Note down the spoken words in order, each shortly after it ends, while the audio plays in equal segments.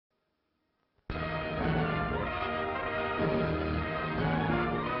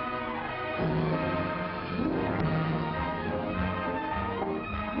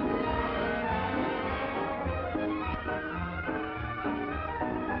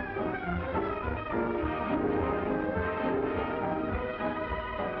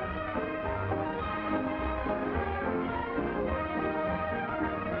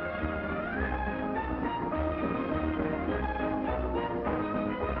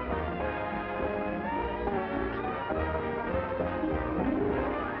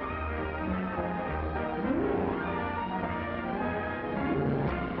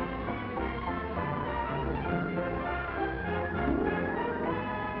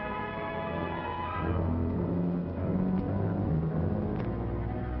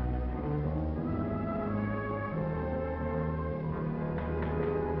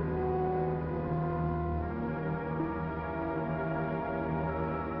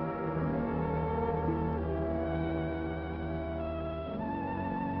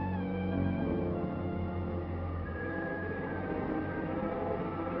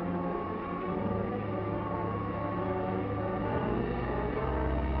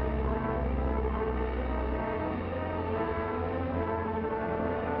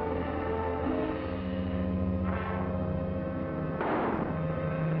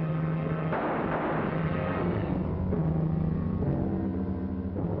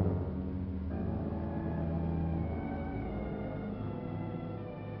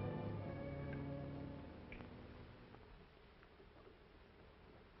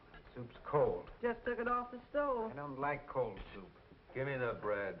soup's cold. Just took it off the stove. I don't like cold soup. Give me the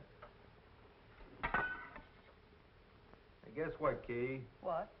bread. Hey, guess what, Key?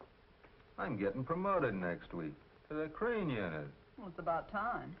 What? I'm getting promoted next week to the crane unit. Well, it's about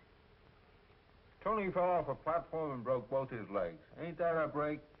time. Tony fell off a platform and broke both his legs. Ain't that a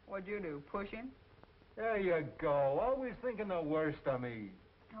break? What'd you do, push him? There you go. Always thinking the worst of me.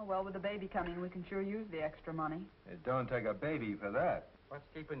 Oh, well, with the baby coming, we can sure use the extra money. It don't take a baby for that. What's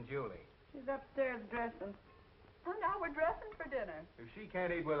keeping Julie? She's upstairs dressing. Oh, now we're dressing for dinner. If she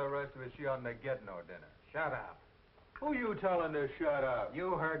can't eat with the rest of us, she oughtn't to get no dinner. Shut up. Who you telling to shut up?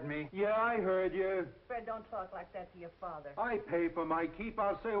 You heard me. Yeah, I heard you. Fred, don't talk like that to your father. I pay for my keep.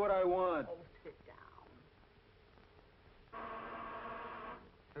 I'll say what I want. Oh, sit down.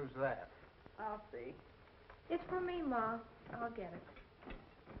 Who's that? I'll see. It's for me, Ma. I'll get it.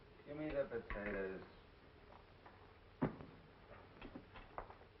 Give me the potatoes.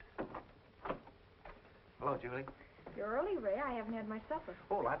 Hello, Julie. You're early, Ray. I haven't had my supper.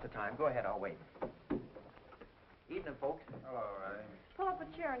 Oh, lots of time. Go ahead, I'll wait. Evening, folks. Hello, Ray. Pull up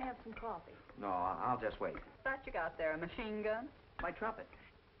a chair and have some coffee. No, I'll just wait. What you got there, a machine gun? My trumpet.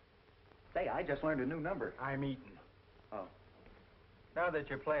 Say, I just learned a new number. I'm eating. Oh. Now that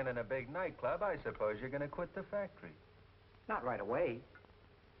you're playing in a big nightclub, I suppose you're going to quit the factory. Not right away.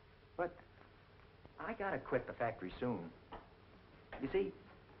 But I gotta quit the factory soon. You see,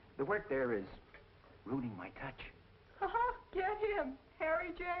 the work there is ruining my touch. Ha-ha, get him,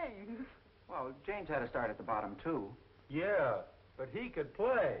 Harry James. Well, James had to start at the bottom, too. Yeah, but he could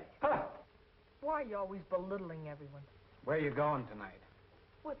play. Huh. Why are you always belittling everyone? Where you going tonight?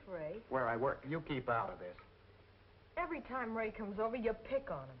 With Ray. Where I work. You keep out of this. Every time Ray comes over, you pick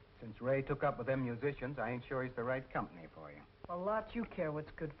on him. Since Ray took up with them musicians, I ain't sure he's the right company for you. A lot you care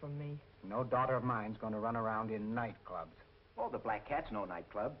what's good for me. No daughter of mine's gonna run around in nightclubs. Oh, the Black Cat's no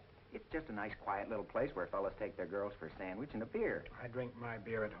nightclub. It's just a nice, quiet little place where fellas take their girls for a sandwich and a beer. I drink my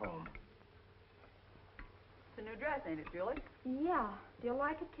beer at home. It's a new dress, ain't it, Julie? Yeah. Do you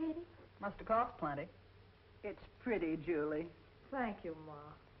like it, Katie? Must have cost plenty. It's pretty, Julie. Thank you, Ma.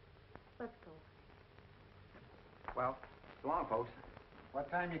 Let's go. Well, so long, folks. What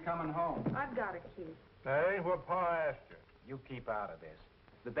time you coming home? I've got a key. That ain't what Pa asked you. You keep out of this.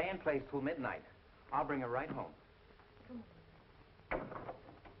 The band plays till midnight. I'll bring her right home. Come on.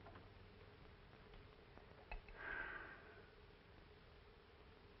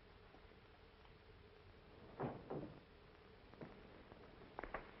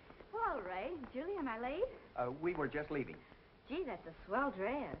 Well, Ray, Julie, am I late? We were just leaving. Gee, that's a swell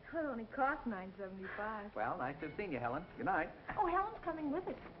dress. It only cost $9.75. Well, nice to have seen you, Helen. Good night. Oh, Helen's coming with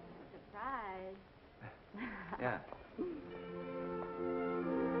us. Surprise. Yeah.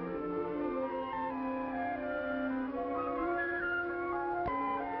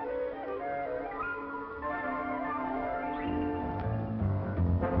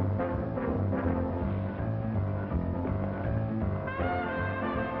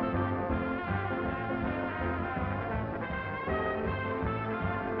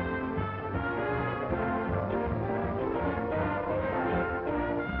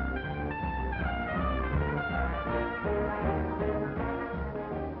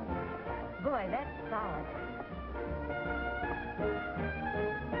 Boy, that's solid.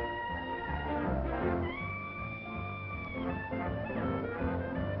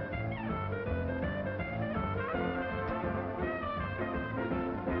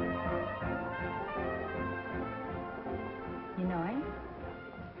 You know him?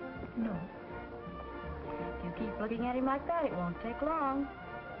 No. If you keep looking at him like that, it won't take long.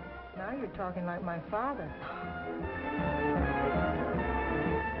 Now you're talking like my father.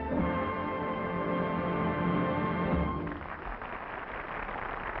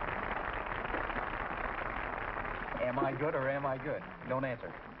 Am I good or am I good? Don't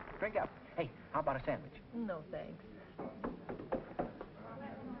answer. Drink up. Hey, how about a sandwich? No, thanks.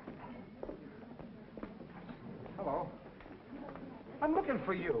 Hello. I'm looking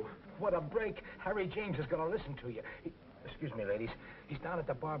for you. What a break. Harry James is gonna listen to you. Excuse me, ladies. He's down at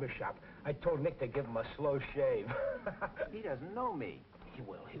the barber shop. I told Nick to give him a slow shave. He doesn't know me. He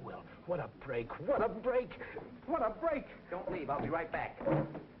will, he will. What a break. What a break. What a break. Don't leave. I'll be right back.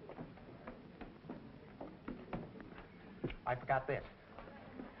 I forgot this.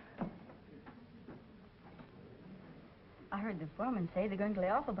 I heard the foreman say they're going to lay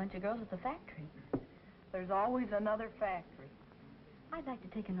off a bunch of girls at the factory. There's always another factory. I'd like to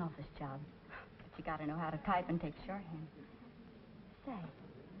take an office job, but you gotta know how to type and take shorthand. Say,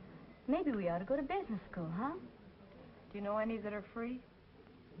 maybe we ought to go to business school, huh? Do you know any that are free?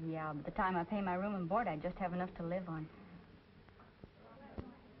 Yeah, by the time I pay my room and board, I just have enough to live on.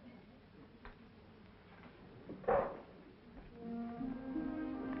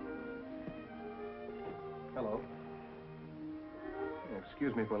 Hello.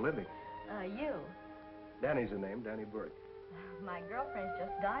 Excuse me for Libby. You. Danny's the name, Danny Burke. My girlfriend's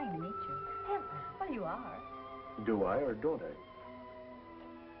just dying to meet you. Well, you are. Do I or don't I?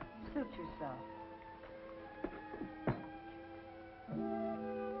 Suit yourself.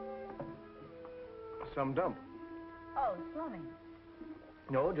 Some dump. Oh, slumming.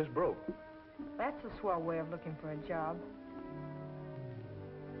 No, just broke. That's a swell way of looking for a job.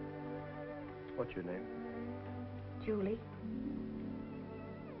 What's your name? Julie.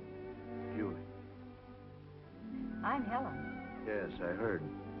 Julie. I'm Helen. Yes, I heard.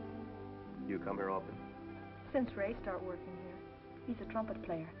 You come here often? Since Ray started working here. He's a trumpet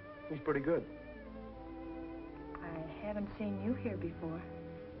player. He's pretty good. I haven't seen you here before.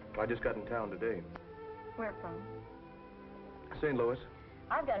 I just got in town today. Where from? St. Louis.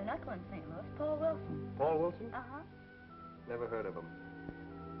 I've got an uncle in St. Louis, Paul Wilson. Paul Wilson? Uh-huh. Never heard of him.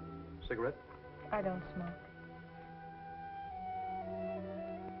 Cigarette? I don't smoke.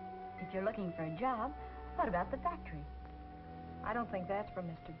 If you're looking for a job, what about the factory? I don't think that's for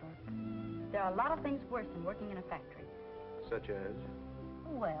Mr. Burke. There are a lot of things worse than working in a factory. Such as?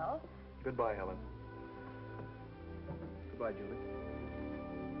 Well, Goodbye, Helen. Goodbye, Julie.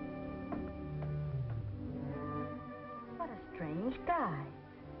 what a strange guy.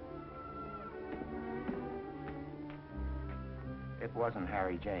 It wasn't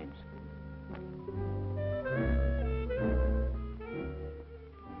Harry James.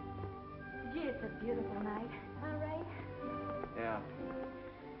 Gee, it's a beautiful night. Huh, Ray? Yeah.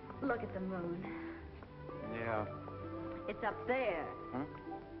 Look at the moon. Yeah. It's up there. Huh?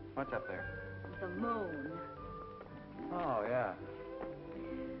 What's up there? The moon. Oh, yeah.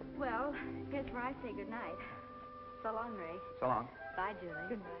 Well, here's where I say goodnight. So long, Ray. So long. Bye, Julie.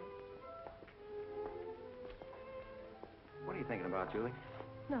 Good night. What are you thinking about, Julie?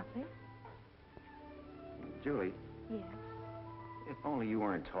 Nothing. Julie, Yes. if only you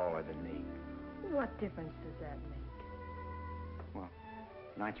weren't taller than me. What difference does that make? Well,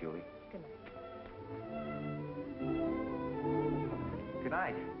 night, Julie. Good night. Good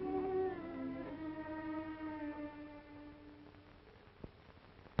night.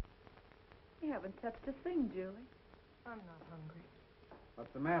 You haven't touched a thing, Julie. I'm not hungry.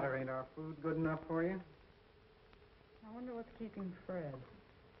 What's the matter? Ain't our food good enough for you? I wonder what's keeping Fred.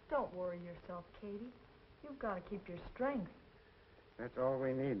 Don't worry yourself, Katie. You've got to keep your strength. That's all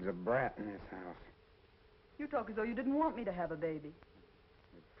we need's a brat in this house. You talk as though you didn't want me to have a baby.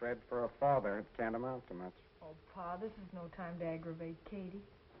 With Fred for a father, it can't amount to much. Oh, Pa, this is no time to aggravate Katie.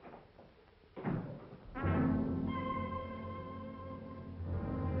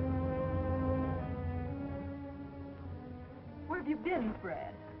 Where have you been,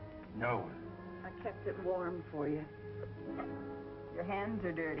 Fred? No. I kept it warm for you. Your hands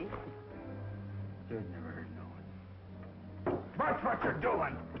are dirty. You've never heard no one. Watch what you're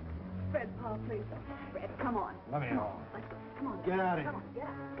doing! Fred, Pa, please. Fred, come on. Let me know. Let's go. Come on. Get out of Come here. on, get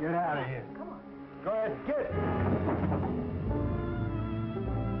out. Get out of here. Come on. Go ahead, get.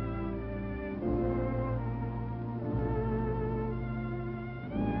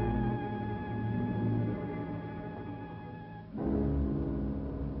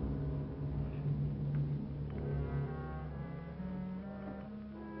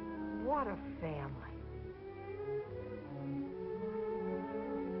 What a family.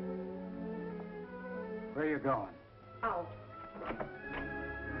 Where you going? Out.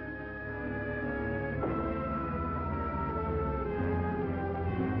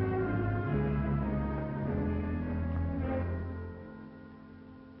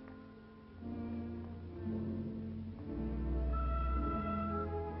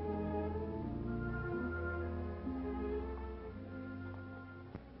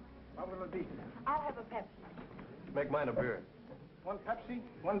 What will it be? I'll have a Pepsi. Make mine a beer. One Pepsi,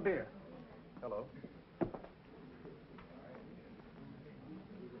 one beer. Hello.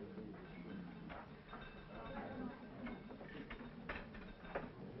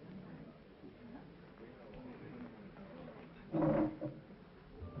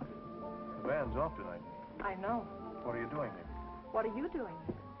 The band's off tonight. I know. What are you doing here? What are you doing?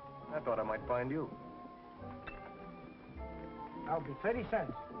 I thought I might find you. I'll be 30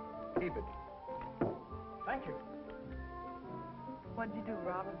 cents. Keep it. Thank you. What'd you do,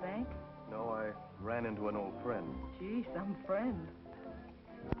 rob a bank? No, I ran into an old friend. Gee, some friend.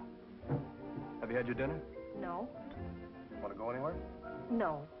 Have you had your dinner? No. Want to go anywhere?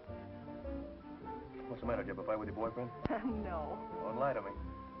 No. What's the matter? Did you have a fight with your boyfriend? No. Don't lie to me.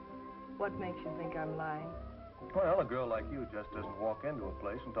 What makes you think I'm lying? Well, a girl like you just doesn't walk into a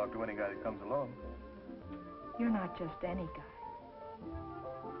place and talk to any guy that comes along. You're not just any guy.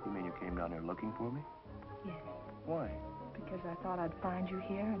 You mean you came down here looking for me? Yes, Why? because I thought I'd find you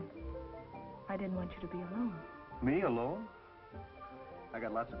here, and I didn't want you to be alone. Me alone? I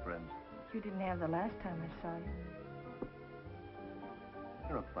got lots of friends. You didn't have the last time I saw you.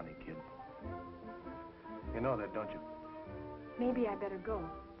 You're a funny kid. You know that, don't you? Maybe I better go.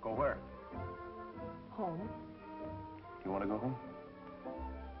 Go where? Home? You want to go home?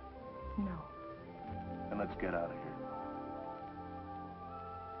 No. Then let's get out of here.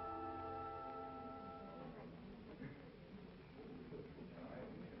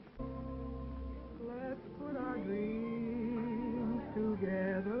 Let's put our dreams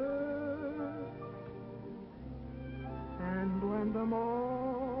together and blend them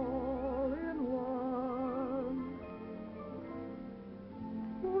all in one.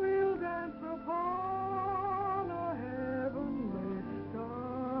 We'll dance upon a heavenly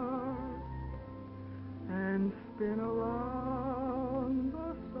star and spin around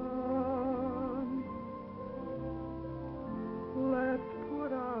the sun. Let's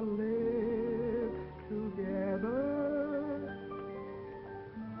put our lips together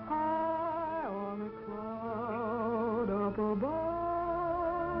high on a cloud up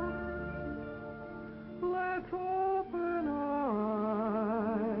above. Let's open our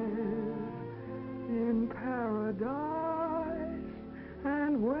eyes in paradise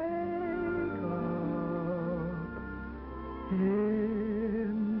and wake up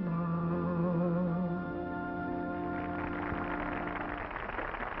in love.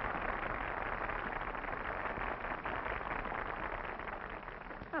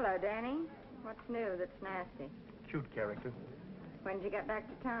 Hello, Danny. What's new that's nasty? Cute character. When did you get back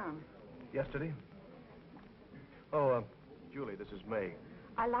to town? Yesterday? Oh, Julie, this is May.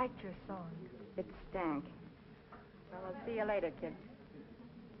 I liked your song. It stank. Well, I'll see you later, kid.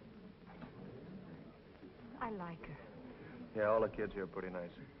 I like her. Yeah, all the kids here are pretty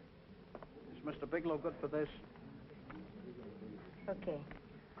nice. Is Mr. Bigelow good for this? Okay.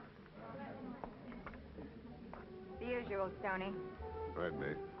 The usual, Stoney. Right,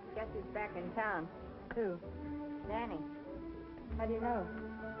 May. Guess who's back in town? Who? Danny. How do you know?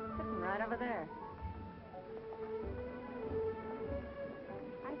 Sitting right over there.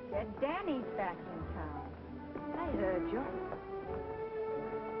 I said Danny's back in town. I heard you.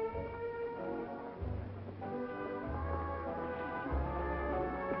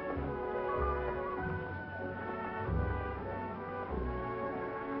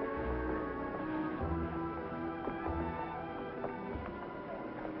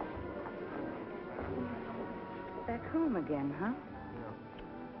 Back home again, huh?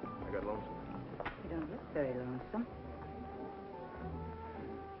 I got lonesome. You don't look very lonesome.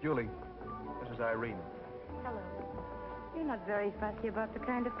 Julie, this is Irene. Hello. You're not very fussy about the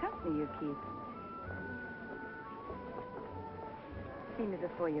kind of company you keep. See me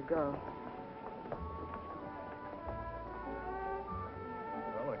before you go.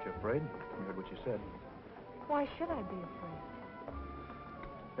 Well, aren't you afraid? You heard what you said. Why should I be afraid?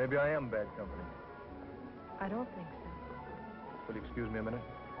 Maybe I am bad company. I don't think so. Will you excuse me a minute?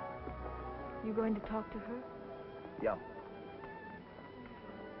 You going to talk to her? Yeah.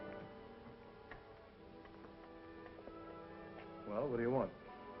 Well, what do you want?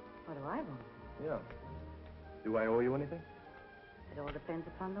 What do I want? Yeah. Do I owe you anything? It all depends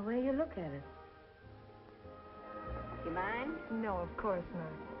upon the way you look at it. You mind? No, of course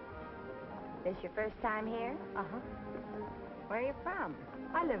not. This your first time here? Uh-huh. Where are you from?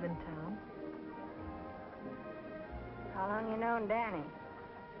 I live in town. How long you known Danny?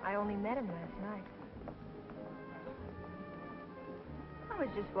 I only met him last night. I was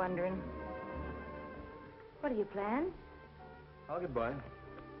just wondering. What are your plans? I'll get by.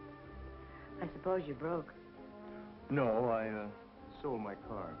 I suppose you're broke. No, I sold my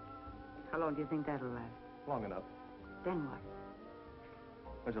car. How long do you think that'll last? Long enough. Then what?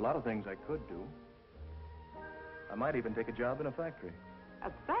 There's a lot of things I could do. I might even take a job in a factory.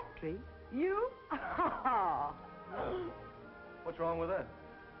 A factory? You? Oh. What's wrong with that?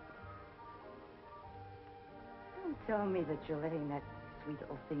 Don't tell me that you're letting that sweet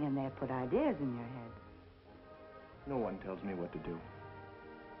old thing in there put ideas in your head. No one tells me what to do.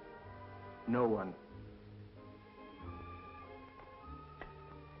 No one.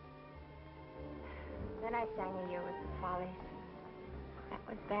 Then I sang a year with the Follies. That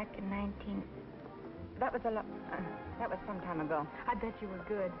was back in 19... That was some time ago. I bet you were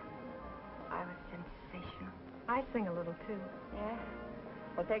good. I was sensational. I sing a little, too. Yeah?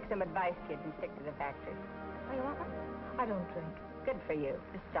 Well, take some advice, kid, and stick to the factory. Oh, you want one? I don't drink. Good for you.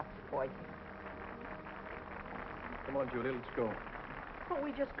 This stuff's poison. Come on, Julie, let's go. But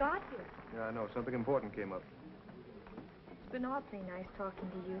we just got here. Yeah, I know. Something important came up. It's been awfully nice talking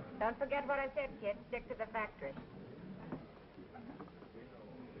to you. Don't forget what I said, kid. Stick to the factory.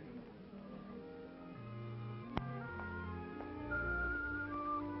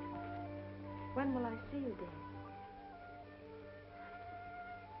 When will I see you, Dad?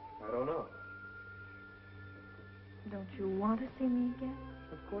 I don't know. Don't you want to see me again?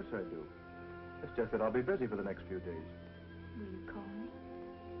 Of course I do. It's just that I'll be busy for the next few days. Will you call me?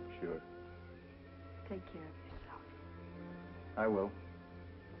 Sure. Take care of yourself. I will.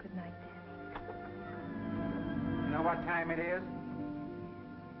 Good night, Danny. You know what time it is?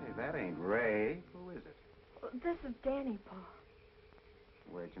 Hey, that ain't Ray. Who is it? This is Danny, Pa.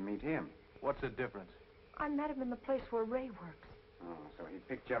 Where'd you meet him? What's the difference? I met him in the place where Ray works. Oh, so he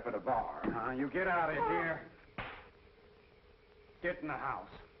picked you up at a bar, huh? You get out of here. Get in the house.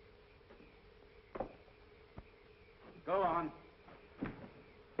 Go on.